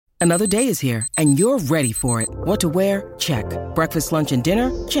Another day is here, and you're ready for it. What to wear? Check. Breakfast, lunch, and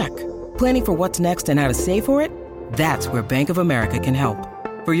dinner? Check. Planning for what's next and how to save for it? That's where Bank of America can help.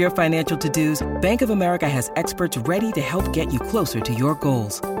 For your financial to-dos, Bank of America has experts ready to help get you closer to your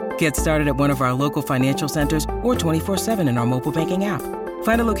goals. Get started at one of our local financial centers or 24/7 in our mobile banking app.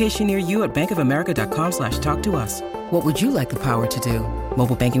 Find a location near you at bankofamerica.com/talktous. What would you like the power to do?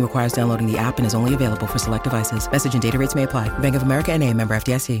 Mobile banking requires downloading the app and is only available for select devices. Message and data rates may apply. Bank of America N.A., member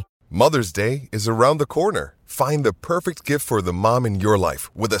FDIC. Mother's Day is around the corner. Find the perfect gift for the mom in your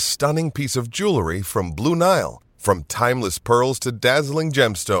life with a stunning piece of jewelry from Blue Nile. From timeless pearls to dazzling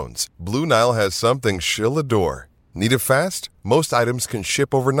gemstones, Blue Nile has something she'll adore. Need it fast? Most items can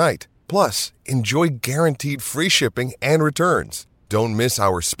ship overnight. Plus, enjoy guaranteed free shipping and returns. Don't miss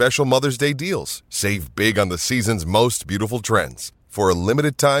our special Mother's Day deals. Save big on the season's most beautiful trends. For a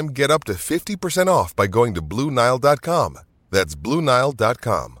limited time, get up to 50% off by going to BlueNile.com. That's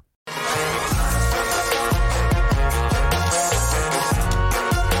BlueNile.com.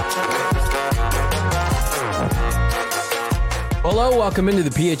 Hello, welcome into the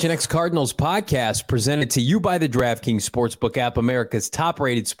PHNX Cardinals podcast, presented to you by the DraftKings Sportsbook app, America's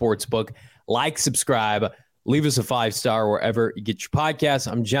top-rated sportsbook. Like, subscribe, leave us a 5-star wherever you get your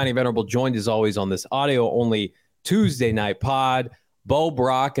podcasts. I'm Johnny Venerable, joined as always on this audio-only Tuesday night pod. Bo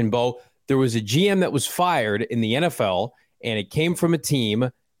Brock and Bo, there was a GM that was fired in the NFL, and it came from a team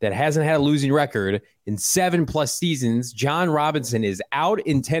that hasn't had a losing record in 7+ seasons. Jon Robinson is out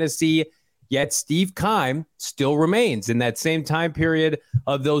in Tennessee. Yet Steve Keim still remains in that same time period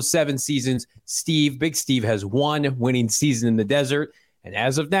of those 7 seasons. Big Steve has one winning season in the desert. And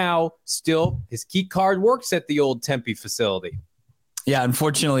as of now, still his key card works at the old Tempe facility. Yeah,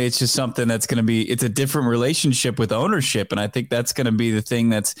 unfortunately, it's just something that's going to be, it's a different relationship with ownership. And I think that's going to be the thing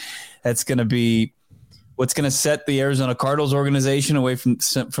that's going to be what's going to set the Arizona Cardinals organization away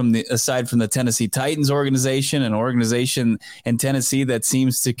aside from the Tennessee Titans organization, an organization in Tennessee that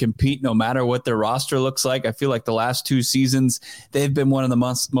seems to compete no matter what their roster looks like. I feel like the last 2 seasons, they've been one of the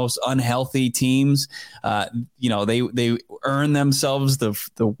most unhealthy teams. They earned themselves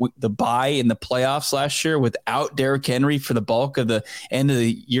the bye in the playoffs last year without Derrick Henry for the bulk of the end of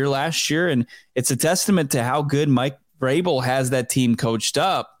the year last year. And it's a testament to how good Mike Vrabel has that team coached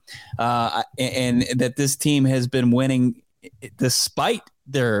up. And that this team has been winning despite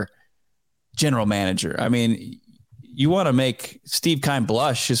their general manager. I mean, you want to make Steve Keim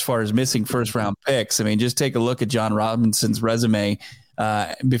blush as far as missing first-round picks. I mean, just take a look at Jon Robinson's resume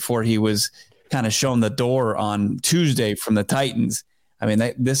before he was kind of shown the door on Tuesday from the Titans. I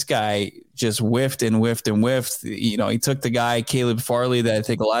mean, this guy just whiffed and whiffed and whiffed. You know, he took the guy, Caleb Farley, that I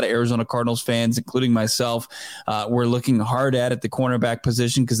think a lot of Arizona Cardinals fans, including myself, were looking hard at the cornerback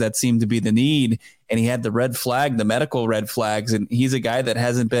position because that seemed to be the need. And he had the medical red flags. And he's a guy that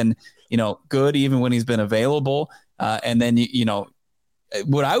hasn't been, good even when he's been available. And then,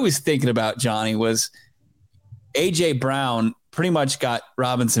 what I was thinking about, Johnny, was A.J. Brown pretty much got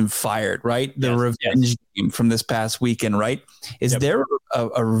Robinson fired, right? The revenge game from this past weekend, right? Is there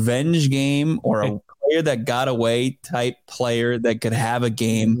a revenge game or a player that got away type player that could have a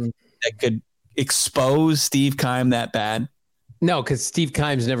game that could expose Steve Keim that bad? No, because Steve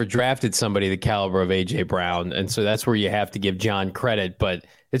Keim's never drafted somebody the caliber of A.J. Brown, and so that's where you have to give John credit. But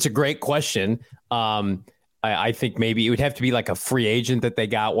it's a great question. I think maybe it would have to be like a free agent that they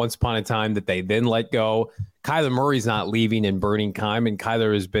got once upon a time that they then let go. Kyler Murray's not leaving and burning Keim, and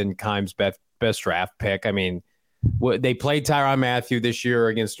Kyler has been Keim's best draft pick. I mean, they played Tyrann Mathieu this year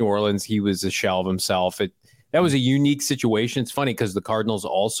against New Orleans. He was a shell of himself. That was a unique situation. It's funny because the Cardinals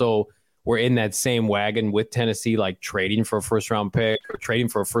also were in that same wagon with Tennessee, like trading for a first-round pick or trading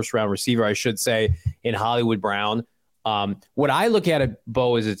for a first-round receiver, I should say, in Hollywood Brown. What I look at it,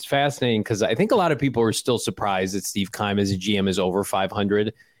 Bo, is it's fascinating because I think a lot of people are still surprised that Steve Keim as a GM is over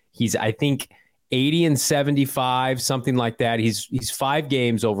 500. He's, I think, 80 and 75, something like that. He's 5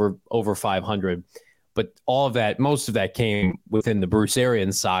 games over 500, but most of that came within the Bruce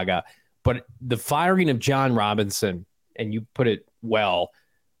Arians saga. But the firing of Jon Robinson, and you put it well,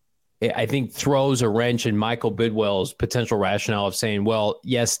 I think throws a wrench in Michael Bidwell's potential rationale of saying, well,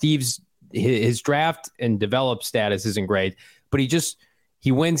 yes, his draft and develop status isn't great, but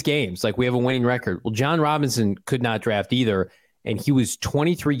he wins games. Like, we have a winning record. Well, Jon Robinson could not draft either, and he was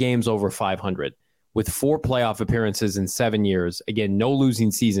 23 games over 500 with 4 playoff appearances in 7 years. Again, no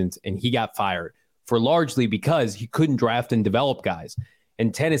losing seasons, and he got fired for largely because he couldn't draft and develop guys.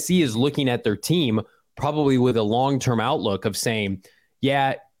 And Tennessee is looking at their team probably with a long-term outlook of saying,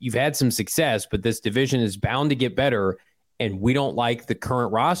 yeah, you've had some success, but this division is bound to get better. and we don't like the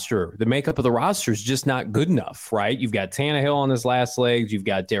current roster. The makeup of the roster is just not good enough, right? You've got Tannehill on his last legs. You've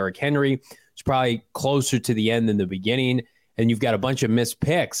got Derrick Henry. It's probably closer to the end than the beginning, and you've got a bunch of missed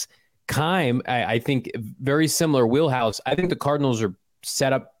picks. Keim, I think, very similar wheelhouse. I think the Cardinals are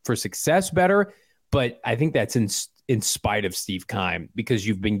set up for success better, but I think that's in spite of Steve Keim, because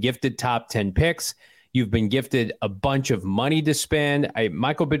you've been gifted top 10 picks. You've been gifted a bunch of money to spend.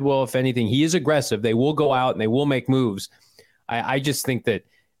 Michael Bidwell, if anything, he is aggressive. They will go out and they will make moves. I just think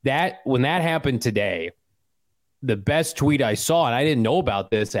that when that happened today, the best tweet I saw, and I didn't know about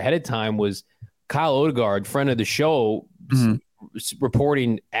this ahead of time, was Kyle Odegaard, friend of the show,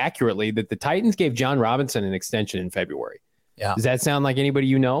 reporting accurately that the Titans gave John Robinson an extension in February. Yeah. Does that sound like anybody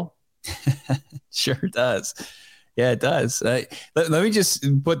you know? Sure does. Yeah, it does. Let me just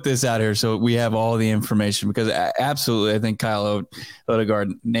put this out here so we have all the information, because absolutely, I think Kyle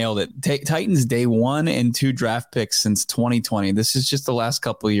Odegaard nailed it. Titans day 1 and 2 draft picks since 2020. This is just the last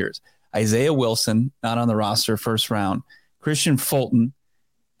couple of years. Isaiah Wilson, not on the roster, first round. Christian Fulton,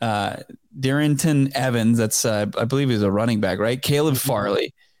 Darrington Evans, that's I believe he's a running back, right? Caleb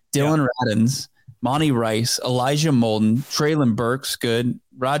Farley, Dylan Radins, Monty Rice, Elijah Molden, Treylon Burks, good.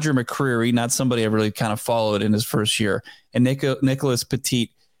 Roger McCreary, not somebody I really kind of followed in his first year, and Nicholas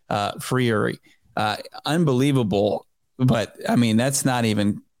Petit Freary. Unbelievable, but I mean, that's not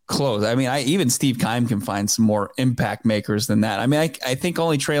even close. I mean, even Steve Keim can find some more impact makers than that. I mean, I think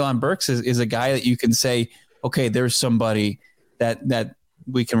only Treylon Burks is a guy that you can say, okay, there's somebody that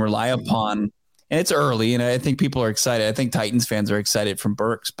we can rely upon. And it's early, and I think people are excited. I think Titans fans are excited from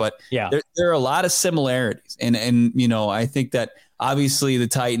Burks, but there are a lot of similarities. And you know, I think that obviously the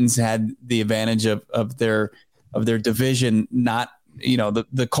Titans had the advantage of their division. Not, you know,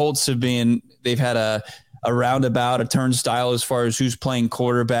 the Colts they've had a roundabout, a turnstile as far as who's playing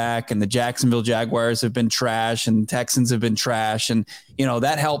quarterback, and the Jacksonville Jaguars have been trash, and Texans have been trash, and you know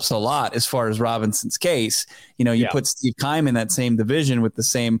that helps a lot as far as Robinson's case. You know, you put Steve Keim in that same division with the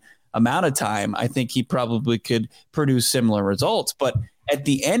same amount of time, I think he probably could produce similar results. But at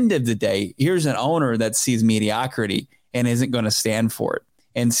the end of the day, here's an owner that sees mediocrity and isn't going to stand for it,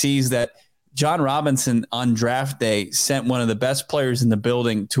 and sees that John Robinson on draft day sent one of the best players in the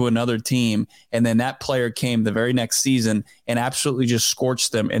building to another team, and then that player came the very next season and absolutely just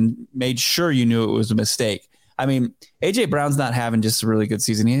scorched them and made sure you knew it was a mistake. I mean, A.J. Brown's not having just a really good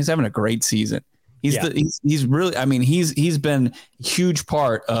season. He's having a great season. He's really, I mean, he's been a huge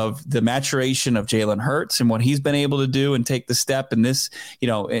part of the maturation of Jalen Hurts and what he's been able to do and take the step in this, you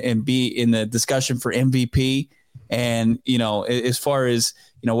know, and be in the discussion for MVP. And, you know, as far as,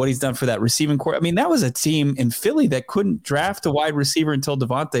 you know, what he's done for that receiving core. I mean, that was a team in Philly that couldn't draft a wide receiver until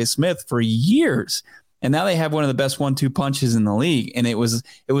Devontae Smith for years. And now they have one of the best 1-2 punches in the league. And it was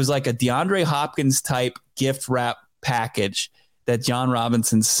like a DeAndre Hopkins type gift wrap package that John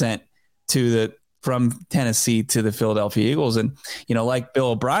Robinson sent from Tennessee to the Philadelphia Eagles. And, you know, like Bill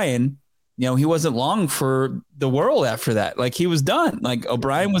O'Brien, you know, he wasn't long for the world after that. Like, he was done. Like,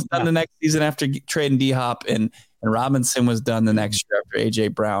 O'Brien was done the next season after trading D-Hop, and Robinson was done the next year after A.J.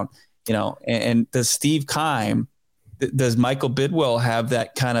 Brown. You know, and does Steve Keim, does Michael Bidwell have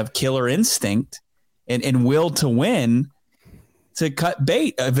that kind of killer instinct and will to win, to cut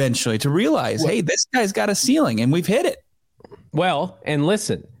bait eventually, to realize, hey, this guy's got a ceiling and we've hit it? Well, and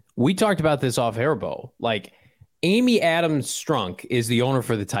listen, we talked about this off air, Bo. Like, Amy Adams Strunk is the owner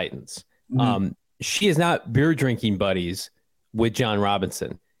for the Titans. She is not beer drinking buddies with John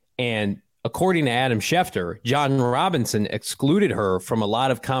Robinson. And according to Adam Schefter, John Robinson excluded her from a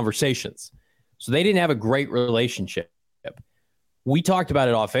lot of conversations. So they didn't have a great relationship. We talked about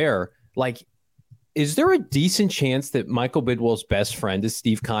it off air. Like, is there a decent chance that Michael Bidwell's best friend is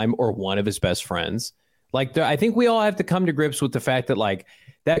Steve Keim, or one of his best friends? Like, I think we all have to come to grips with the fact that, like,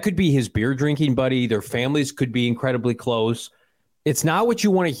 that could be his beer drinking buddy. Their families could be incredibly close. It's not what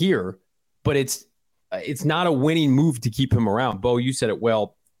you want to hear, but it's not a winning move to keep him around. Bo, you said it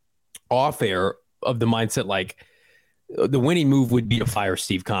well off air, of the mindset, like, the winning move would be to fire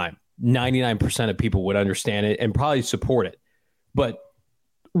Steve Keim. 99% of people would understand it and probably support it. But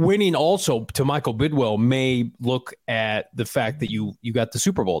winning also to Michael Bidwell may look at the fact that you got the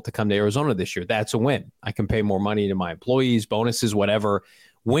Super Bowl to come to Arizona this year. That's a win. I can pay more money to my employees, bonuses, whatever.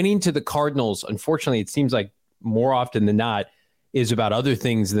 Winning to the Cardinals, unfortunately, it seems like more often than not, is about other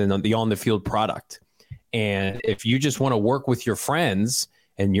things than the on-the-field product. And if you just want to work with your friends,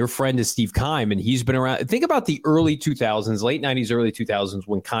 and your friend is Steve Keim, and he's been around. Think about the early 2000s, late 90s, early 2000s,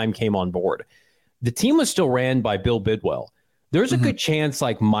 when Keim came on board. The team was still ran by Bill Bidwell. There's a good chance,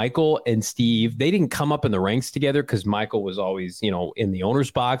 like, Michael and Steve, they didn't come up in the ranks together because Michael was always, you know, in the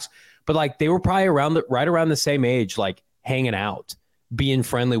owner's box. But, like, they were probably right around the same age, like hanging out, being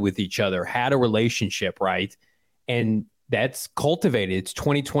friendly with each other, had a relationship, right? And that's cultivated. It's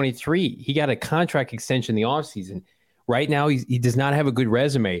 2023. He got a contract extension in the offseason. Right now, he does not have a good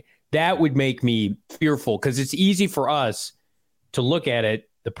resume. That would make me fearful because it's easy for us to look at it.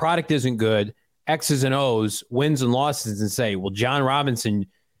 The product isn't good. X's and O's, wins and losses, and say, well, John Robinson,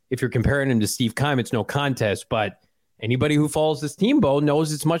 if you're comparing him to Steve Keim, it's no contest. But anybody who follows this team, Bo,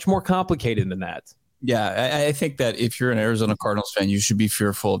 knows it's much more complicated than that. Yeah, I think that if you're an Arizona Cardinals fan, you should be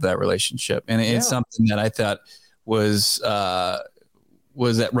fearful of that relationship. And it's something that I thought was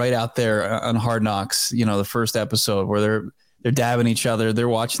that right out there on Hard Knocks, the first episode where they're dabbing each other. They're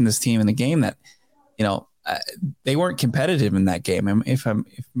watching this team in the game that, they weren't competitive in that game. And if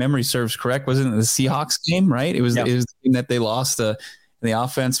memory serves correct, wasn't it the Seahawks game, right? It was the game that they lost. The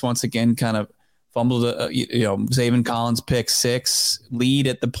offense once again kind of fumbled, Zaven Collins pick 6 lead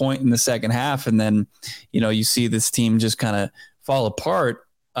at the point in the second half. And then, you see this team just kind of fall apart.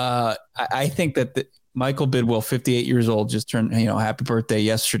 I think that Michael Bidwill, 58 years old, just turned, happy birthday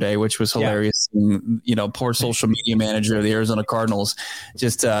yesterday, which was hilarious. Yeah. And, poor social media manager of the Arizona Cardinals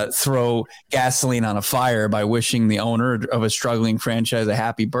just throw gasoline on a fire by wishing the owner of a struggling franchise a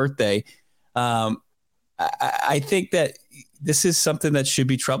happy birthday. I think that this is something that should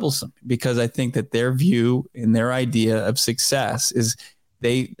be troublesome because I think that their view and their idea of success is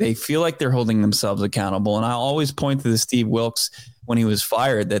they feel like they're holding themselves accountable. And I always point to the Steve Wilks when he was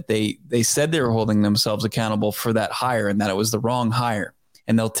fired that they said they were holding themselves accountable for that hire and that it was the wrong hire.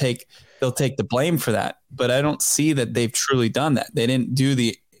 And they'll take the blame for that. But I don't see that they've truly done that. They didn't do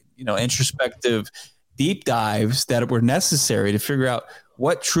the, introspective deep dives that were necessary to figure out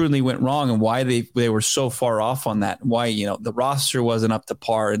what truly went wrong and why they were so far off on that. Why, the roster wasn't up to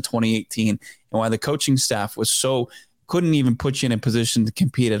par in 2018 and why the coaching staff couldn't even put you in a position to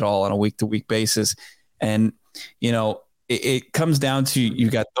compete at all on a week-to-week basis. And, it comes down to you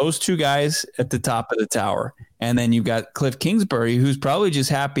got those two guys at the top of the tower, and then you got Cliff Kingsbury, who's probably just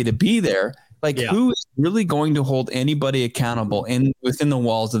happy to be there. Who is really going to hold anybody accountable within the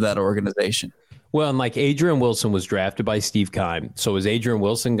walls of that organization? Well, and Adrian Wilson was drafted by Steve Keim. So is Adrian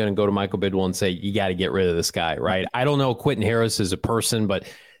Wilson going to go to Michael Bidwill and say, you got to get rid of this guy, right? I don't know Quentin Harris as a person, but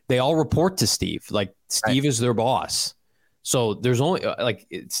they all report to Steve. Steve is their boss. So there's only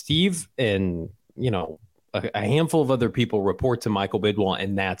Steve and, a handful of other people report to Michael Bidwill,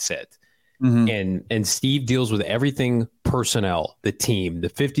 and that's it. Mm-hmm. And Steve deals with everything personnel, the team, the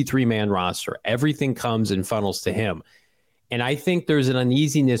 53-man roster. Everything comes and funnels to him. And I think there's an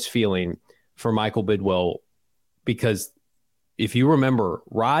uneasiness feeling for Michael Bidwill because if you remember,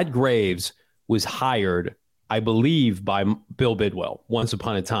 Rod Graves was hired, I believe, by Bill Bidwill once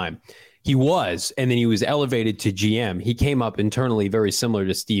upon a time. He was, and then he was elevated to GM. He came up internally very similar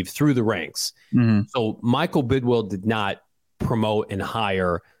to Steve through the ranks. Mm-hmm. So Michael Bidwill did not promote and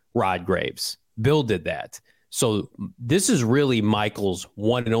hire Rod Graves. Bill did that. So this is really Michael's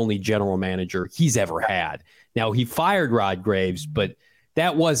one and only general manager he's ever had. Now, he fired Rod Graves, but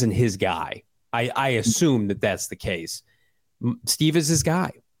that wasn't his guy. I assume that that's the case. Steve is his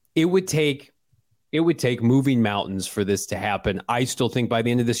guy. It would take moving mountains for this to happen. I still think by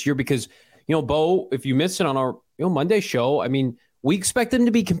the end of this year, because, Bo, if you missed it on our Monday show, we expect them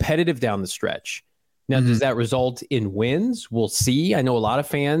to be competitive down the stretch. Now, does that result in wins? We'll see. I know a lot of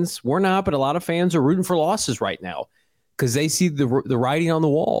fans, we're not, but a lot of fans are rooting for losses right now because they see the writing on the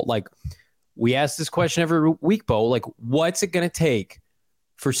wall. We ask this question every week, Bo, what's it going to take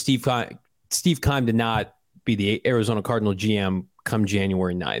for Steve Keim to not be the Arizona Cardinal GM come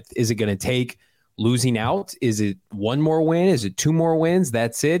January 9th? Is it going to take losing out? Is it one more win? Is it 2 more wins?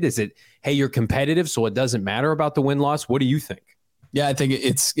 That's it? Is it, hey, you're competitive, so it doesn't matter about the win-loss? What do you think? Yeah, I think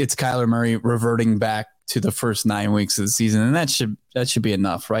it's Kyler Murray reverting back to the first 9 weeks of the season, and that should be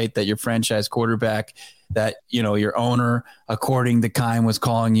enough, right? That your franchise quarterback, that your owner, according to Keim, was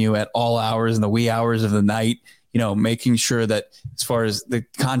calling you at all hours in the wee hours of the night, making sure that as far as the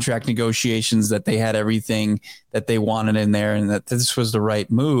contract negotiations, that they had everything that they wanted in there, and that this was the right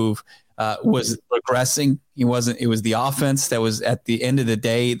move. Was regressing. It was the offense that was at the end of the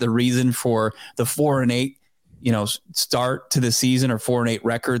day the reason for the 4-8, start to the season, or 4-8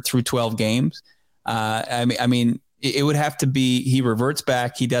 record through 12 games. It would have to be he reverts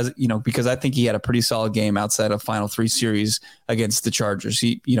back. He does, because I think he had a pretty solid game outside of final 3 series against the Chargers.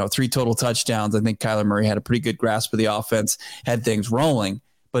 He, 3 total touchdowns. I think Kyler Murray had a pretty good grasp of the offense, had things rolling.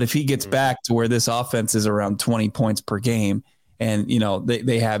 But if he gets back to where this offense is around 20 points per game, and,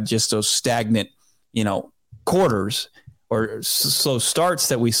 they have just those stagnant, quarters or slow starts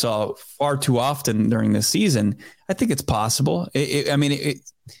that we saw far too often during this season, I think it's possible.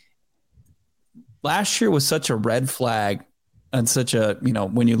 last year was such a red flag and such a,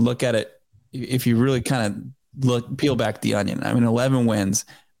 when you look at it, if you really kind of peel back the onion, 11 wins,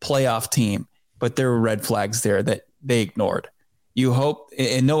 playoff team, but there were red flags there that they ignored. You hope,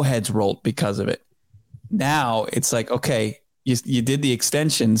 and no heads rolled because of it. Now it's like, okay, you did the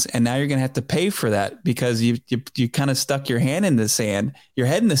extensions, and now you're going to have to pay for that because you kind of stuck your head in the sand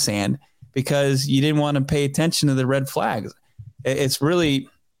because you didn't want to pay attention to the red flags. It's really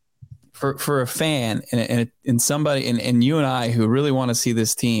for a fan and somebody and you and I who really want to see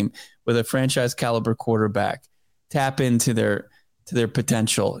this team with a franchise caliber quarterback tap into their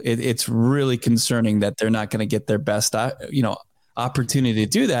potential. It's really concerning that they're not going to get their best, opportunity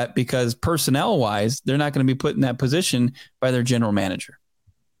to do that because personnel wise, they're not going to be put in that position by their general manager.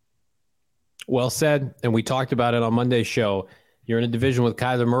 Well said. And we talked about it on Monday's show. You're in a division with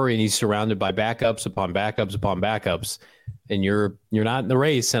Kyler Murray and he's surrounded by backups upon backups upon backups. And you're not in the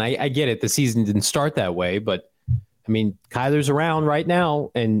race. And I get it. The season didn't start that way, but Kyler's around right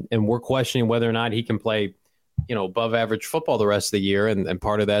now and we're questioning whether or not he can play, above average football the rest of the year. And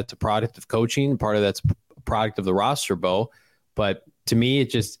part of that's a product of coaching. Part of that's a product of the roster, Bo. But to me,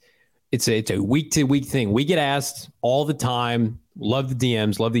 it's a week to week thing. We get asked all the time. Love the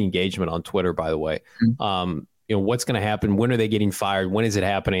DMs, love the engagement on Twitter, by the way. Mm-hmm. What's going to happen? When are they getting fired? When is it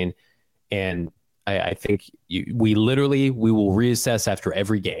happening? And I think we will reassess after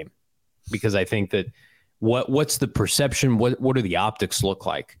every game because I think that what's the perception? What do the optics look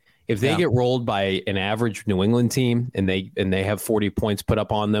like? If they get rolled by an average New England team and they have 40 points put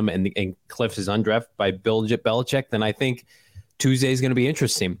up on them and Cliff is undrafted by Bill Belichick, then I think Tuesday is going to be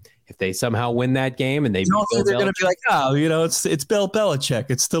interesting. If they somehow win that game and they're going to be like, it's Bill Belichick,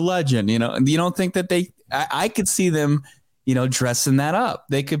 it's the legend, you don't think that I could see them, dressing that up.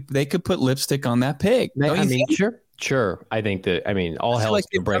 They could put lipstick on that pig. Sure. I think that, all hell is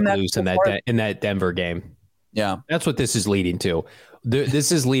going to break loose in that Denver game. Yeah. That's what this is leading to.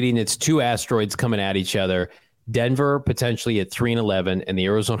 This is leading. It's two asteroids coming at each other. Denver potentially at 3-11 and the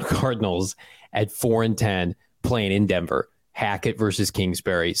Arizona Cardinals at 4-10 playing in Denver. Hackett versus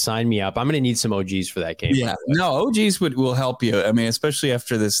Kingsbury. Sign me up. I'm going to need some OGs for that game. Yeah, no, OGs will help you. Especially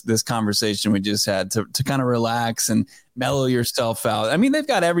after this conversation we just had to kind of relax and mellow yourself out. They've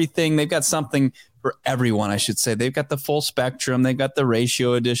got everything. They've got something for everyone, I should say. They've got the full spectrum. They've got the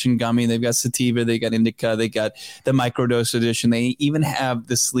ratio edition gummy. They've got sativa. They got indica. They got the microdose edition. They even have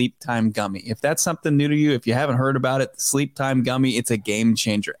the sleep time gummy. If that's something new to you, if you haven't heard about it, the sleep time gummy, it's a game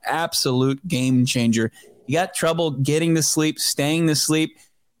changer. Absolute game changer. You got trouble getting to sleep, staying to sleep,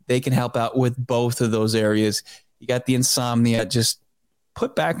 they can help out with both of those areas. You got the insomnia, just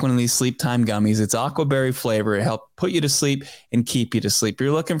put back one of these sleep time gummies. It's aquaberry flavor. It helps put you to sleep and keep you to sleep.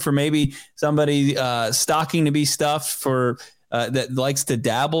 You're looking for maybe somebody stocking to be stuffed for that likes to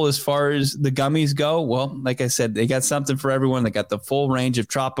dabble as far as the gummies go. Well, like I said, they got something for everyone. They got the full range of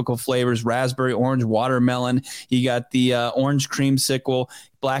tropical flavors, raspberry, orange, watermelon. You got the orange creamsicle,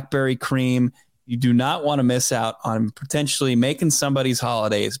 blackberry cream. You do not want to miss out on potentially making somebody's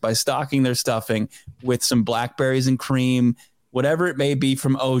holidays by stocking their stuffing with some blackberries and cream, whatever it may be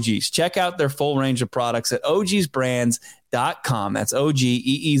from OGs. Check out their full range of products at ogsbrands.com. That's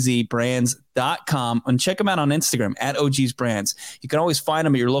OGEEZ brands.com. And check them out on Instagram at ogsbrands. You can always find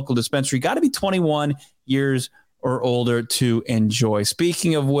them at your local dispensary. Got to be 21 years or older to enjoy.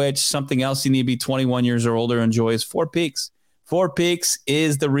 Speaking of which, something else you need to be 21 years or older to enjoy is Four Peaks. Four Peaks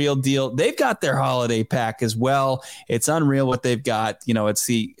is the real deal. They've got their holiday pack as well. It's unreal what they've got. It's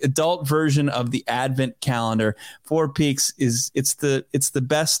the adult version of the Advent calendar. Four Peaks it's the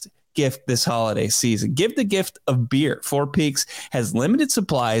best gift this holiday season. Give the gift of beer. Four Peaks has limited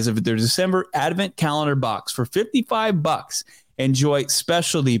supplies of their December Advent calendar box for $55. Enjoy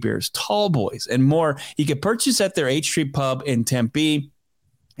specialty beers, tall boys, and more. You can purchase at their H Street Pub in Tempe.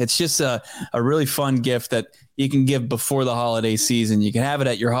 It's just a really fun gift that you can give before the holiday season. You can have it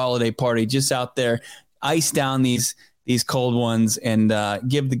at your holiday party, just out there, ice down these cold ones and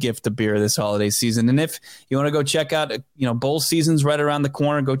give the gift of beer this holiday season. And if you want to go check out, bowl season's right around the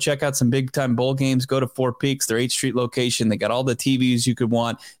corner, go check out some big time bowl games, go to Four Peaks, their 8th Street location. They got all the TVs you could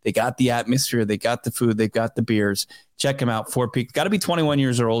want. They got the atmosphere. They got the food. They've got the beers. Check them out. Four Peaks. Got to be 21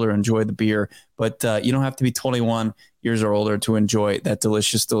 years or older to enjoy the beer, but you don't have to be 21 years or older to enjoy that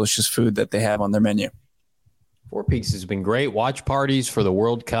delicious, delicious food that they have on their menu. Four Peaks has been great. Watch parties for the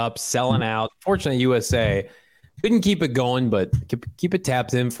World Cup, selling out. Fortunately, USA couldn't keep it going, but keep it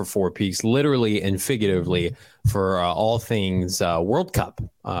tapped in for Four Peaks, literally and figuratively, for all things World Cup.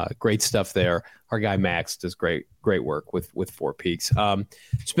 Great stuff there. Our guy Max does great work with Four Peaks.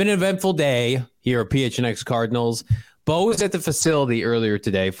 It's been an eventful day here at PHNX Cardinals. Bo was at the facility earlier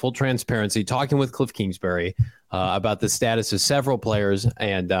today, full transparency, talking with Cliff Kingsbury about the status of several players.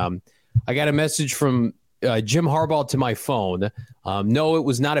 And I got a message from Jim Harbaugh to my phone. No, it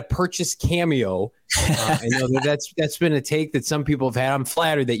was not a purchase cameo. I know that's been a take that some people have had. I'm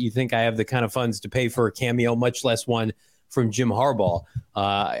flattered that you think I have the kind of funds to pay for a cameo, much less one from Jim Harbaugh.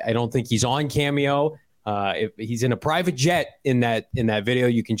 I don't think he's on Cameo. If he's in a private jet in that video,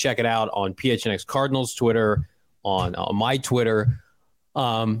 you can check it out on PHNX Cardinals Twitter, on my Twitter.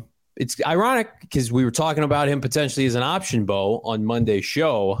 It's ironic because we were talking about him potentially as an option, Bo, on Monday's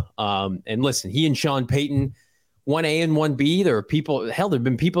show. And listen, he and Sean Payton, 1A and 1B. There are people. Hell, there have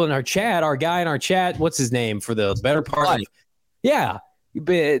been people in our chat. Our guy in our chat, what's his name, for the better part of,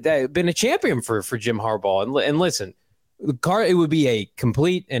 been a champion for Jim Harbaugh. And listen. It would be a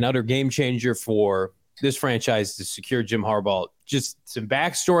complete and utter game changer for this franchise to secure Jim Harbaugh. Just some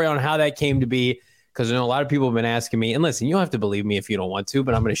backstory on how that came to be, because I know a lot of people have been asking me. And listen, you don't have to believe me if you don't want to,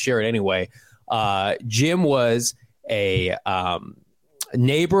 but I'm going to share it anyway. Jim was a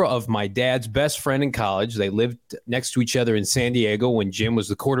neighbor of my dad's best friend in college. They lived next to each other in San Diego when Jim was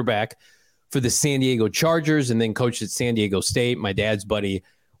the quarterback for the San Diego Chargers and then coached at San Diego State. My dad's buddy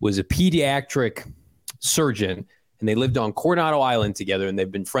was a pediatric surgeon, and they lived on Coronado Island together, and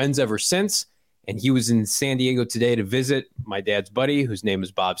they've been friends ever since. And he was in San Diego today to visit my dad's buddy, whose name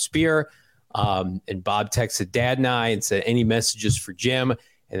is Bob Spear. And Bob texted Dad and I and said, any messages for Jim?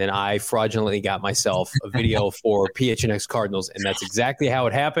 And then I fraudulently got myself a video for PHNX Cardinals, and that's exactly how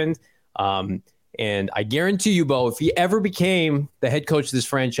it happened. And I guarantee you, Bo, if he ever became the head coach of this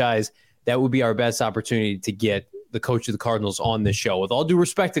franchise, that would be our best opportunity to get the coach of the Cardinals on this show. With all due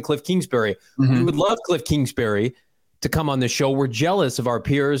respect to Cliff Kingsbury, we would love Cliff Kingsbury to come on the show. We're jealous of our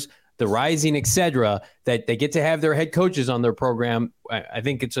peers, the Rising, et cetera, that they get to have their head coaches on their program. I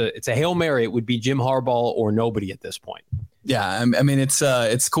think it's a Hail Mary. It would be Jim Harbaugh or nobody at this point. Yeah, I mean,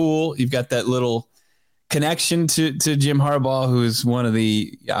 it's cool. You've got that little connection to Jim Harbaugh, who's one of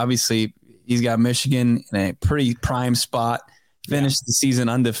the, obviously, he's got Michigan in a pretty prime spot, finished the season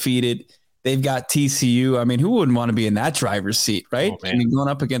undefeated. They've got TCU. I mean, who wouldn't want to be in that driver's seat, right? I mean, going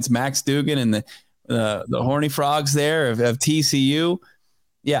up against Max Duggan and the Horny Frogs there of TCU.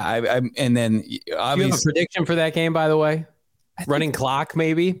 Yeah, and then obviously, do you have a prediction for that game, by the way? Running clock,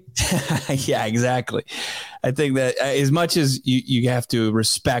 maybe? Yeah, exactly. I think that as much as you have to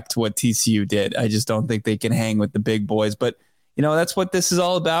respect what TCU did, I just don't think they can hang with the big boys. But, you know, that's what this is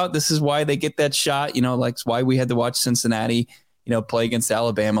all about. This is why they get that shot. You know, like why we had to watch Cincinnati, you know, play against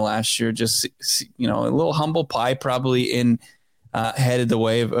Alabama last year. Just, you know, a little humble pie probably headed the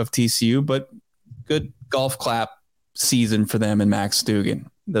way of TCU, but good golf clap season for them and Max Duggan,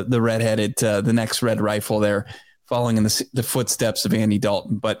 the redheaded, the next red rifle there, following in the footsteps of Andy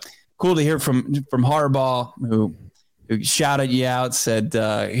Dalton. But cool to hear from Harbaugh, who shouted you out, said,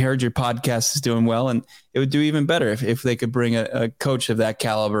 heard your podcast is doing well, and it would do even better if they could bring a coach of that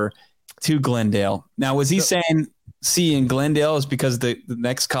caliber to Glendale. Now, was he saying C in Glendale is because the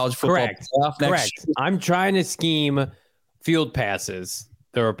next college football playoff Correct. I'm trying to scheme field passes.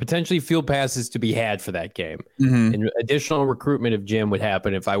 There are potentially field passes to be had for that game. And additional recruitment of Jim would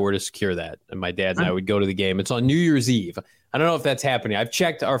happen if I were to secure that. And my dad and I would go to the game. It's on New Year's Eve. I don't know if that's happening. I've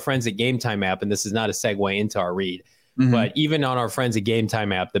checked our friends at Game Time app, and this is not a segue into our read. But even on our friends at Game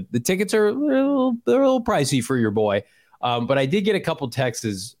Time app, the tickets are a little pricey for your boy. But I did get a couple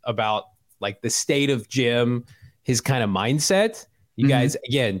texts about like the state of Jim, his kind of mindset. You guys,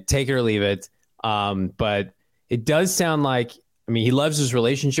 again, take it or leave it. But it does sound like, I mean, he loves his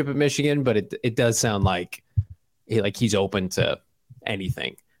relationship at Michigan, but it does sound like he's open to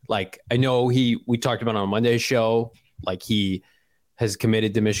anything. Like, I know we talked about on Monday's show, like he has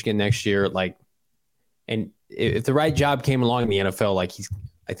committed to Michigan next year. Like, and if the right job came along in the NFL, like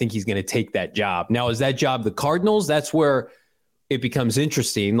I think he's going to take that job. Now, is that job the Cardinals? That's where it becomes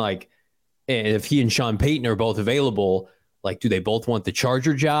interesting. Like, and if he and Sean Payton are both available, like, do they both want the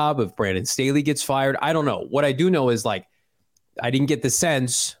Charger job if Brandon Staley gets fired? I don't know. What I do know is, like, I didn't get the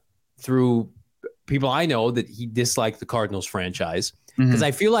sense through people I know that he disliked the Cardinals franchise, because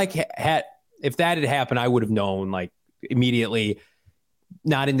I feel like if that had happened, I would have known, like, immediately.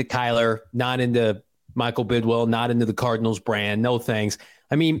 Not into Kyler, not into Michael Bidwell, not into the Cardinals brand. No thanks.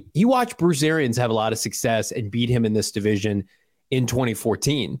 I mean, he watched Bruce Arians have a lot of success and beat him in this division in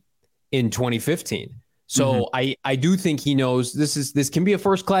 2014, in 2015. So I do think he knows this can be a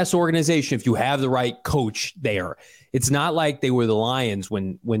first-class organization if you have the right coach there. It's not like they were the Lions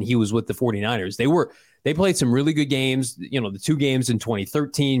when he was with the 49ers. They played some really good games. You know, the two games in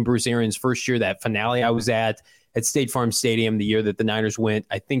 2013, Bruce Arians' first year, that finale I was at State Farm Stadium, the year that the Niners went,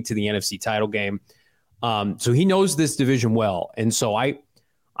 I think, to the NFC title game. So he knows this division well. And so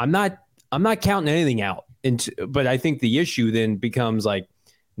I'm not counting anything out. But I think the issue then becomes, like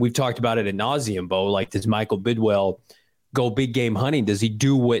we've talked about it ad nauseum, Bo, like, does Michael Bidwell go big game hunting? Does he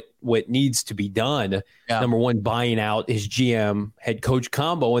do what needs to be done? Yeah. Number one, buying out his GM head coach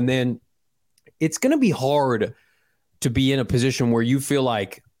combo. And then it's going to be hard to be in a position where you feel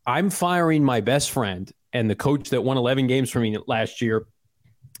like I'm firing my best friend and the coach that won 11 games for me last year.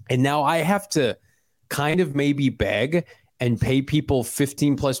 And now I have to kind of maybe beg and pay people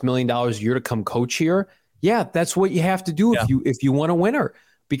 $15+ million a year to come coach here. Yeah, that's what you have to do if you want a winner,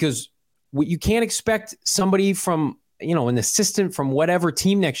 because you can't expect somebody from, an assistant from whatever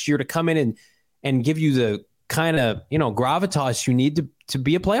team next year to come in and give you the kind of, gravitas you need to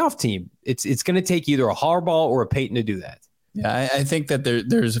be a playoff team. It's going to take either a Harbaugh or a Peyton to do that. Yeah, I think that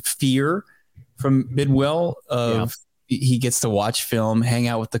there's a fear from Bidwell of he gets to watch film, hang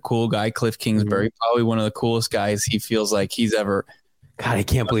out with the cool guy, Cliff Kingsbury, probably one of the coolest guys he feels like he's ever. God, I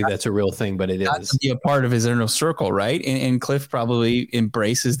can't believe that's a real thing, but it is. To be a part of his inner circle, right? And Cliff probably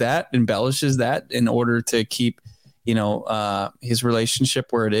embraces that, embellishes that in order to keep, his relationship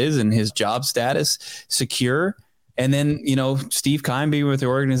where it is and his job status secure. And then, Steve Keim being with the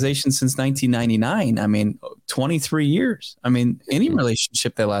organization since 1999. I mean, 23 years. I mean, any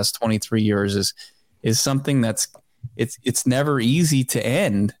relationship that lasts 23 years is something that's it's never easy to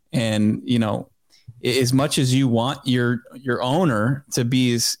end. And, as much as you want your owner to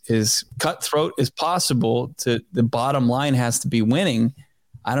be as cutthroat as possible, the bottom line has to be winning.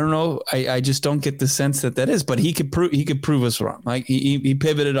 I don't know. I just don't get the sense that is, but he could prove us wrong. Like he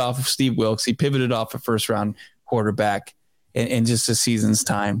pivoted off of Steve Wilkes. He pivoted off a first round quarterback in just a season's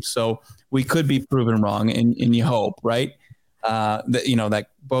time. So we could be proven wrong, and you hope, right? That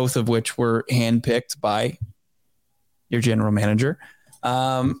both of which were handpicked by your general manager.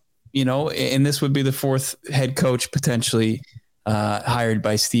 And this would be the fourth head coach potentially hired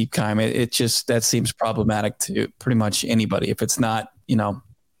by Steve Keim. It just, that seems problematic to pretty much anybody. If it's not,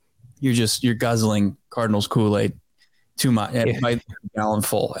 you're guzzling Cardinals Kool-Aid too much, by the gallon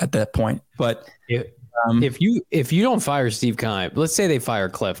full at that point. But if you don't fire Steve Keim, let's say they fire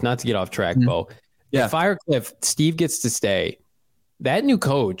Cliff, not to get off track, Bo. Yeah. They fire Cliff, Steve gets to stay. That new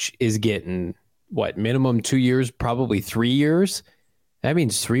coach is getting minimum 2 years, probably 3 years. That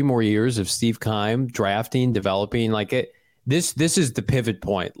means 3 more years of Steve Keim drafting, developing This is the pivot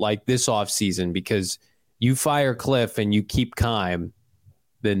point, like this offseason, because you fire Cliff and you keep Keim,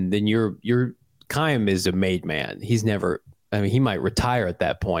 then your Keim is a made man. He's never. He might retire at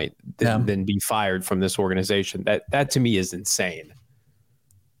that point, than be fired from this organization. That to me is insane.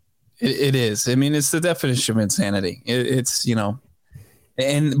 It is. It's the definition of insanity.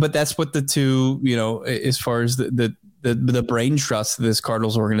 But that's what the two, as far as the brain trust of this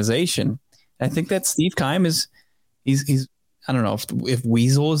Cardinals organization. I think that Steve Keim he's I don't know if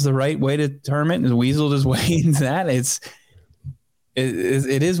weasel is the right way to term it. Is weaseled his way into that.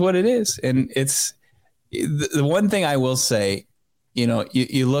 It is what it is. And it's the one thing I will say,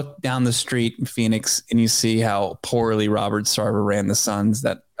 you look down the street in Phoenix and you see how poorly Robert Sarver ran the Suns,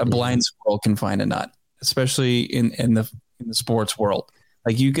 that a blind squirrel can find a nut, especially in the sports world.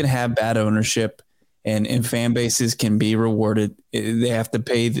 Like, you can have bad ownership and fan bases can be rewarded. They have to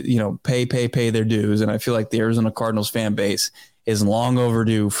pay their dues. And I feel like the Arizona Cardinals fan base is long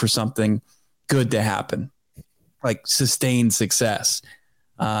overdue for something good to happen, like sustained success.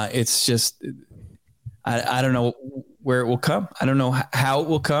 It's just, I don't know where it will come. I don't know how it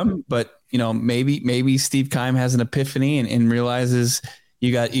will come, but maybe Steve Keim has an epiphany and realizes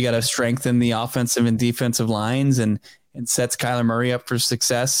you got to strengthen the offensive and defensive lines and sets Kyler Murray up for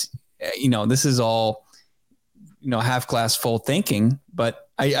success. This is all, half glass full thinking, but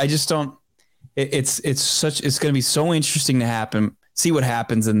I just don't, it's going to be so interesting to see what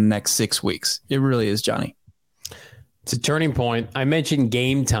happens in the next 6 weeks. It really is, Johnny. It's a turning point. I mentioned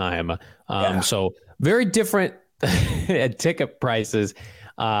Game Time. So very different ticket prices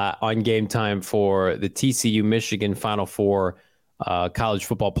on Game Time for the TCU Michigan Final Four college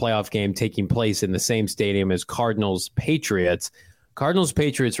football playoff game taking place in the same stadium as Cardinals Patriots. Cardinals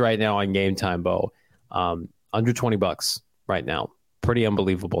Patriots right now on Game Time, Bo, under $20 right now. Pretty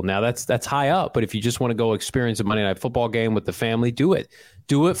unbelievable. Now that's high up, but if you just want to go experience a Monday Night Football game with the family, do it.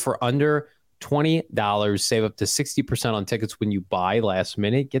 Do it for under $20. Save up to 60% on tickets when you buy last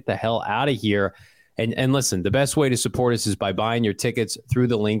minute. Get the hell out of here. And listen, the best way to support us is by buying your tickets through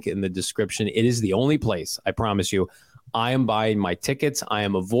the link in the description. It is the only place, I promise you. I am buying my tickets. I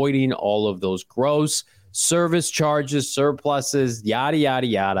am avoiding all of those gross service charges, surpluses, yada, yada,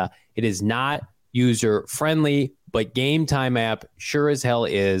 yada. It is not user friendly, but Game Time app sure as hell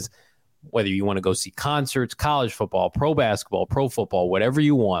is. whether you want to go see concerts, college football, pro basketball, pro football, whatever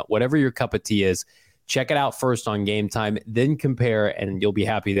you want, whatever your cup of tea is, check it out first on Game Time, then compare, and you'll be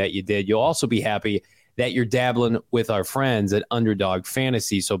happy that you did. You'll also be happy that you're dabbling with our friends at Underdog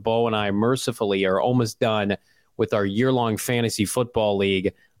Fantasy. So Bo and I mercifully are almost done with our year-long fantasy football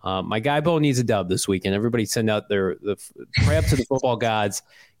league. My guy Bo needs a dub this weekend. Everybody send out the pray up to the football gods.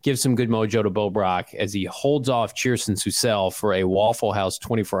 Give some good mojo to Bo Brock as he holds off Cheerson Susel for a Waffle House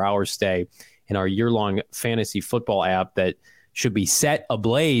 24-hour stay in our year-long fantasy football app that should be set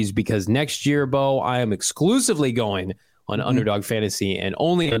ablaze because next year, Bo, I am exclusively going on Underdog Fantasy and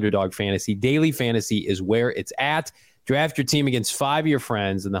only Underdog Fantasy. Daily fantasy is where it's at. Draft your team against 5 of your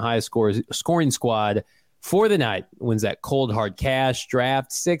friends, and the highest scoring squad for the night wins that cold, hard cash.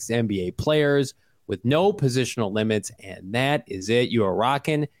 Draft 6 NBA players with no positional limits, and that is it. You are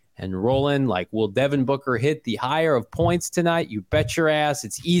rocking and rolling. Like, will Devin Booker hit the higher of points tonight? You bet your ass.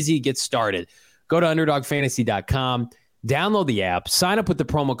 It's easy to get started. Go to UnderdogFantasy.com. Download the app, sign up with the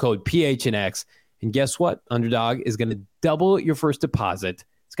promo code PHNX, and guess what? Underdog is going to double your first deposit.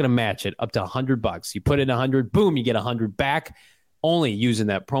 It's going to match it up to $100. You put in 100, boom, you get 100 back, only using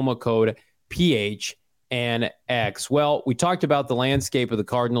that promo code PHNX. Well, we talked about the landscape of the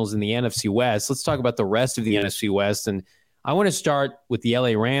Cardinals in the NFC West. Let's talk about the rest of the NFC West, and I want to start with the LA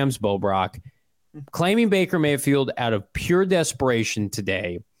Rams, Bo Brock, claiming Baker Mayfield out of pure desperation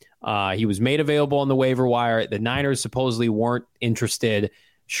today. He was made available on the waiver wire. The Niners supposedly weren't interested.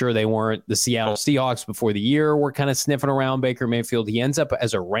 Sure, they weren't. The Seattle Seahawks before the year were kind of sniffing around Baker Mayfield. He ends up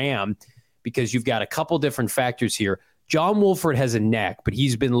as a Ram because you've got a couple different factors here. John Wolford has a neck, but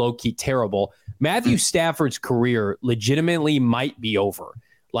he's been low-key terrible. Matthew Stafford's career legitimately might be over.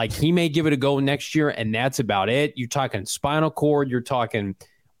 Like, he may give it a go next year, and that's about it. You're talking spinal cord. You're talking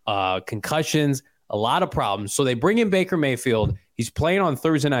concussions, a lot of problems. So they bring in Baker Mayfield. He's playing on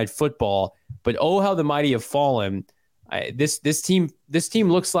Thursday Night Football, but oh, how the mighty have fallen. This team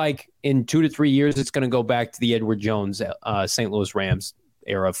looks like in 2 to 3 years it's going to go back to the Edward Jones St. Louis Rams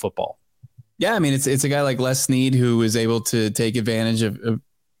era of football. Yeah, I mean it's a guy like Les Snead who is able to take advantage of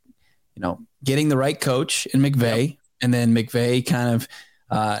getting the right coach in McVay, and then McVay kind of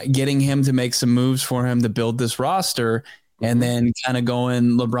getting him to make some moves for him to build this roster. And then kind of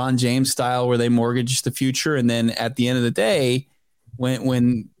going LeBron James style where they mortgage the future. And then at the end of the day,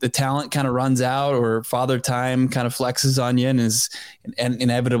 when the talent kind of runs out or Father Time kind of flexes on you and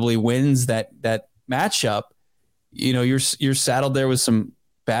inevitably wins that matchup, you're saddled there with some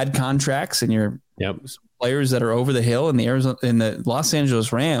bad contracts and players that are over the hill in the Los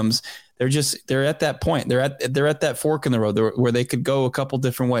Angeles Rams. They're at that point. They're at that fork in the road where they could go a couple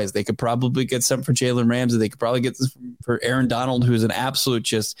different ways. They could probably get something for Jalen Ramsey. They could probably get this for Aaron Donald, who's an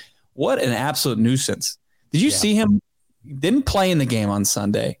absolute what an absolute nuisance. Did you see him? Didn't play in the game on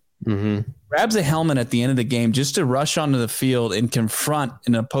Sunday. Grabs a helmet at the end of the game just to rush onto the field and confront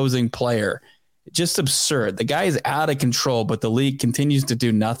an opposing player. Just absurd. The guy is out of control, but the league continues to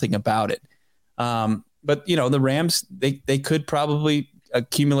do nothing about it. But the Rams, they could probably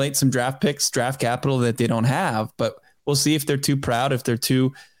accumulate some draft capital that they don't have, but we'll see if they're too proud, if they're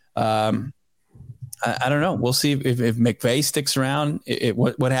too, I don't know. We'll see if McVay sticks around,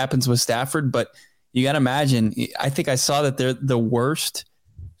 what happens with Stafford, but you got to imagine, I think I saw that they're the worst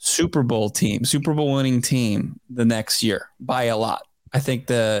Super Bowl winning team the next year by a lot. I think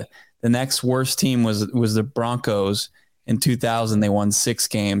the next worst team was the Broncos in 2000. They won 6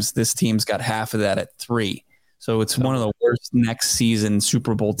 games. This team's got half of that at 3. So it's one of the worst next season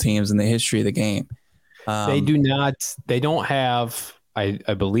Super Bowl teams in the history of the game. They don't have,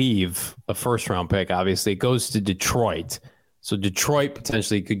 I believe, a first round pick. Obviously, it goes to Detroit. So Detroit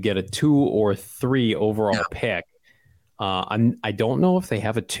potentially could get a 2 or 3 overall pick. I don't know if they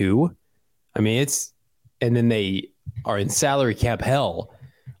have a 2. I mean, and then they are in salary cap hell.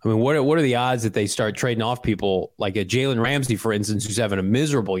 I mean, what are the odds that they start trading off people like a Jalen Ramsey, for instance, who's having a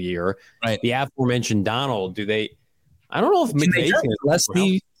miserable year? Right. The aforementioned Donald. I don't know if McVay's going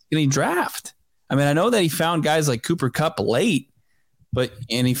to draft. I mean, I know that he found guys like Cooper Kupp late,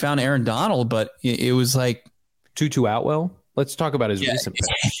 and he found Aaron Donald, but it was like Tutu Atwell. Let's talk about his recent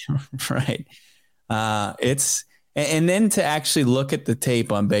pick. Right. And then to actually look at the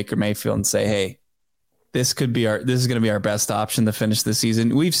tape on Baker Mayfield and say, hey, this is going to be our best option to finish the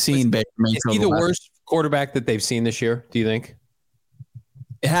season. We've seen Baker Mayfield. Is he the worst quarterback that they've seen this year? Do you think?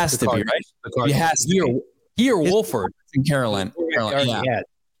 It has to be, right? It has to be. He or Wolford in Carolina. Yeah.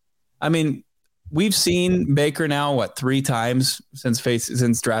 I mean, we've seen Baker now 3 times since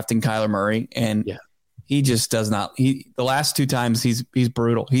drafting Kyler Murray, and he just does not. The last 2 times he's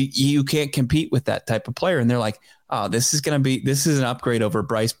brutal. You can't compete with that type of player, and they're like, oh, this is an upgrade over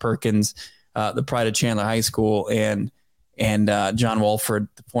Bryce Perkins, the pride of Chandler High School, and John Wolford,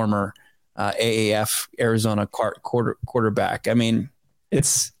 the former AAF Arizona quarterback. I mean,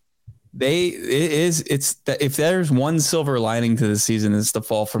 if there's one silver lining to the season, it's the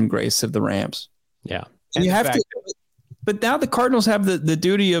fall from grace of the Rams. Yeah. And you have to, but now the Cardinals have the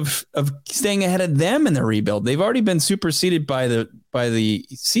duty of staying ahead of them in the rebuild. They've already been superseded by the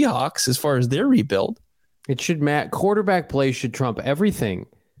Seahawks as far as their rebuild. It should quarterback play should trump everything.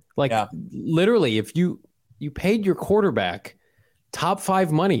 Like literally, if you paid your quarterback top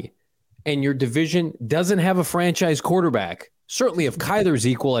 5 money and your division doesn't have a franchise quarterback, certainly if Kyler's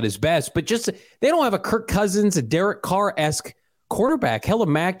equal at his best, but just they don't have a Kirk Cousins, a Derek Carr-esque quarterback. Hell, a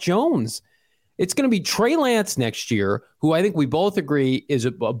Mac Jones. It's going to be Trey Lance next year, who I think we both agree is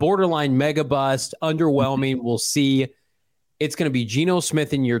a borderline mega bust, underwhelming. We'll see. It's going to be Geno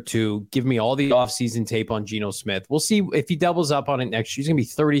Smith in year 2. Give me all the offseason tape on Geno Smith. We'll see if he doubles up on it next year. He's going to be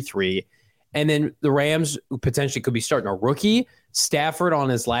 33. And then the Rams potentially could be starting a rookie, Stafford on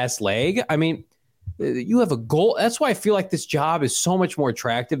his last leg. I mean, you have a goal. That's why I feel like this job is so much more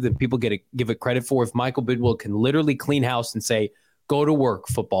attractive than people give it credit for. If Michael Bidwill can literally clean house and say, go to work,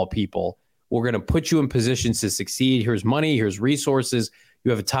 football people. We're going to put you in positions to succeed. Here's money. Here's resources.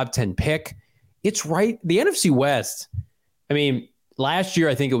 You have a top 10 pick. It's right. The NFC West, I mean, last year,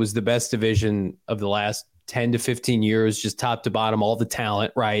 I think it was the best division of the last 10 to 15 years, just top to bottom, all the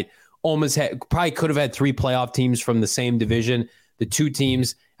talent, right? Probably could have had 3 playoff teams from the same division. The 2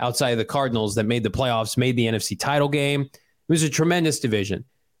 teams outside of the Cardinals that made the playoffs made the NFC title game. It was a tremendous division.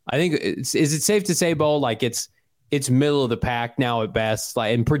 I think, is it safe to say, Bo, like it's middle of the pack now at best,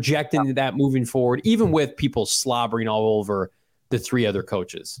 like, and projecting that moving forward, even with people slobbering all over the 3 other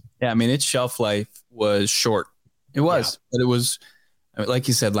coaches? Yeah, I mean, its shelf life was short. It was, but it was, like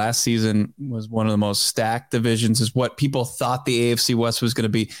you said, last season was one of the most stacked divisions, is what people thought the AFC West was going to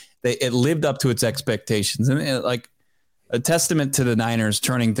be. It lived up to its expectations, and like a testament to the Niners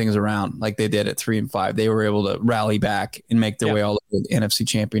turning things around like they did at 3-5. They were able to rally back and make their way all over the NFC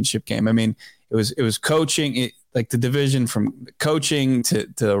Championship game. I mean, it was coaching, like the division from coaching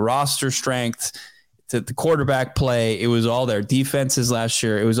to roster strength to the quarterback play. It was all there. Defenses last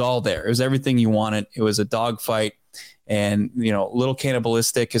year, it was all there. It was everything you wanted. It was a dogfight. And, a little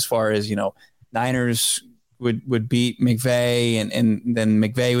cannibalistic as far as, Niners would beat McVay and then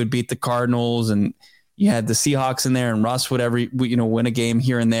McVay would beat the Cardinals, and you had the Seahawks in there, and Russ would win a game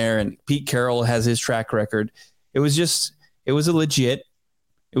here and there. And Pete Carroll has his track record. It was a legit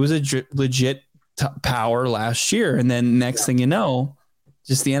power last year. And then next thing you know,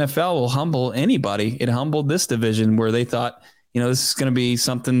 just the NFL will humble anybody. It humbled this division where they thought, this is going to be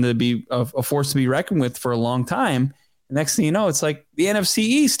something to be a force to be reckoned with for a long time. Next thing you know, it's like the NFC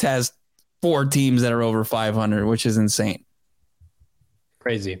East has 4 teams that are over 500, which is insane.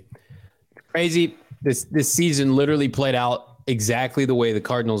 Crazy. This season literally played out exactly the way the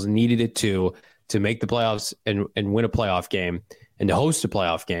Cardinals needed it to make the playoffs and win a playoff game and to host a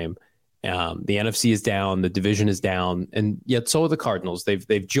playoff game. The NFC is down, the division is down, and yet so are the Cardinals.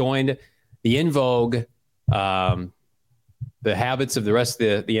 They've joined the in vogue, the habits of the rest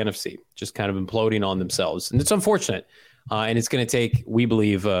of the NFC, just kind of imploding on themselves. And it's unfortunate. And it's going to take, we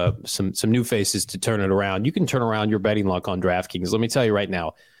believe, some new faces to turn it around. You can turn around your betting luck on DraftKings. Let me tell you right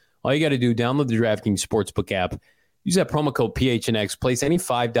now, all you got to do, download the DraftKings Sportsbook app, use that promo code PHNX, place any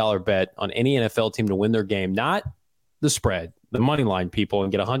 $5 bet on any NFL team to win their game, not the spread, the money line, people,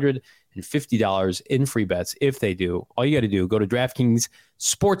 and get $150 in free bets if they do. All you got to do, go to DraftKings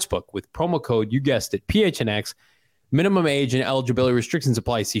Sportsbook with promo code, you guessed it, PHNX. Minimum age and eligibility restrictions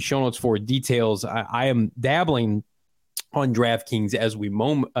apply. See show notes for details. I am dabbling on DraftKings as we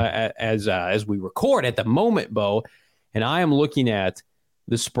record at the moment, Bo, and I am looking at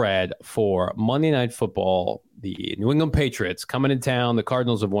the spread for Monday Night Football. The New England Patriots coming in town. The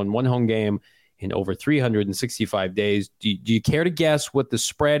Cardinals have won 1 home game in over 365 days. Do you care to guess what the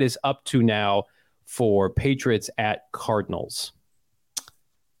spread is up to now for Patriots at Cardinals?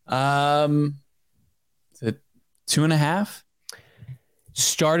 Is it 2.5?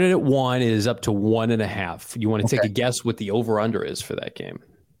 Started at 1, is up to 1.5. You want to take a guess what the over-under is for that game?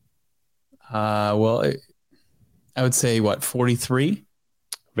 Well, I would say, 43?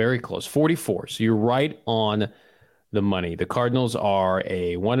 Very close, 44. So you're right on the money. The Cardinals are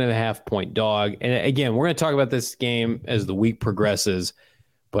a 1.5-point dog. And again, we're going to talk about this game as the week progresses,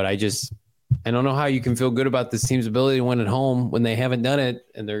 but I don't know how you can feel good about this team's ability to win at home when they haven't done it,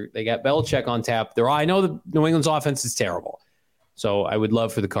 and they got Belichick on tap. I know the New England's offense is terrible, so I would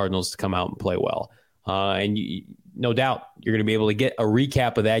love for the Cardinals to come out and play well. And no doubt you're going to be able to get a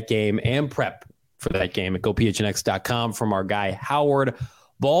recap of that game and prep for that game at gophnx.com from our guy Howard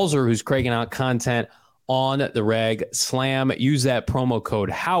Balzer, who's cranking out content on the Reg Slam. Use that promo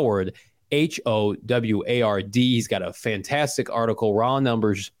code Howard, HOWARD. He's got a fantastic article, raw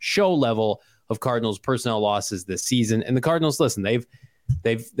numbers, show level of Cardinals personnel losses this season. And the Cardinals, listen, they've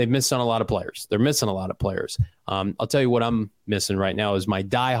missed on a lot of players. They're missing a lot of players. I'll tell you what I'm missing right now is my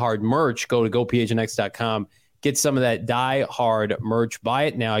Die Hard merch. Go to gophnx.com. Get some of that Die Hard merch. Buy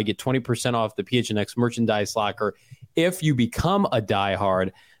it now. You get 20% off the PHNX merchandise locker if you become a Die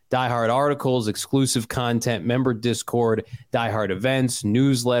Hard. Die Hard articles, exclusive content, member Discord, Die Hard events,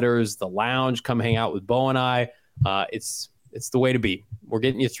 newsletters, the lounge. Come hang out with Bo and I. It's the way to be. We're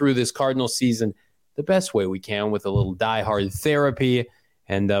getting you through this Cardinal season the best way we can with a little Die Hard therapy.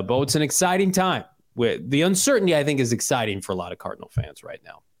 And, Bo, it's an exciting time. The uncertainty, I think, is exciting for a lot of Cardinal fans right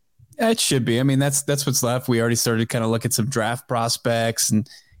now. It should be. I mean, that's what's left. We already started to kind of look at some draft prospects and,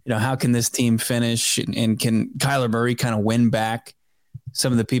 how can this team finish and can Kyler Murray kind of win back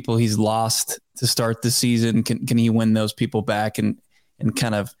some of the people he's lost to start the season? Can he win those people back and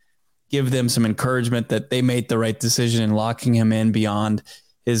kind of give them some encouragement that they made the right decision in locking him in beyond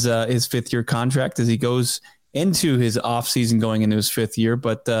his 5th year contract as he goes into his offseason going into his 5th year.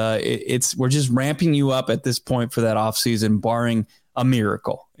 But we're just ramping you up at this point for that offseason, barring a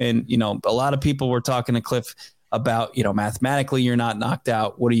miracle. And, a lot of people were talking to Cliff about, mathematically you're not knocked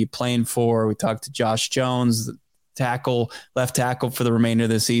out. What are you playing for? We talked to Josh Jones, left tackle for the remainder of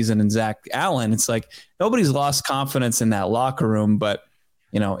the season, and Zach Allen. It's like nobody's lost confidence in that locker room, but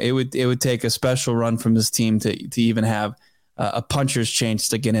it would take a special run from this team to even have a puncher's chance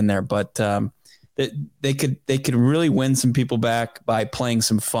to get in there. But they could really win some people back by playing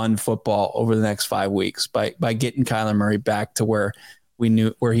some fun football over the next 5 weeks by getting Kyler Murray back to where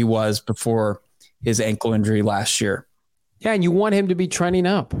he was before his ankle injury last year. Yeah, and you want him to be trending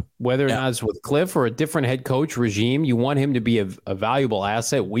up, whether or not it's with Cliff or a different head coach regime. You want him to be a valuable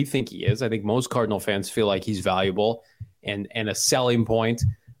asset. We think he is. I think most Cardinal fans feel like he's valuable and a selling point.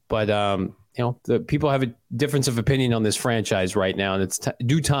 But, the people have a difference of opinion on this franchise right now, and it's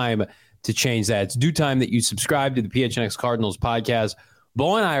due time to change that. It's due time that you subscribe to the PHNX Cardinals podcast.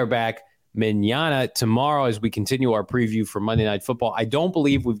 Bo and I are back manana tomorrow as we continue our preview for Monday Night Football. I don't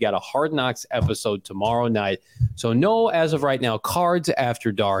believe we've got a Hard Knocks episode tomorrow night. So no, as of right now, Cards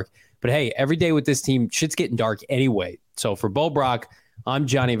After Dark. But hey, every day with this team, shit's getting dark anyway. So for Bo Brock, I'm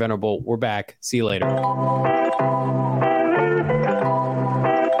Johnny Venerable. We're back. See you later.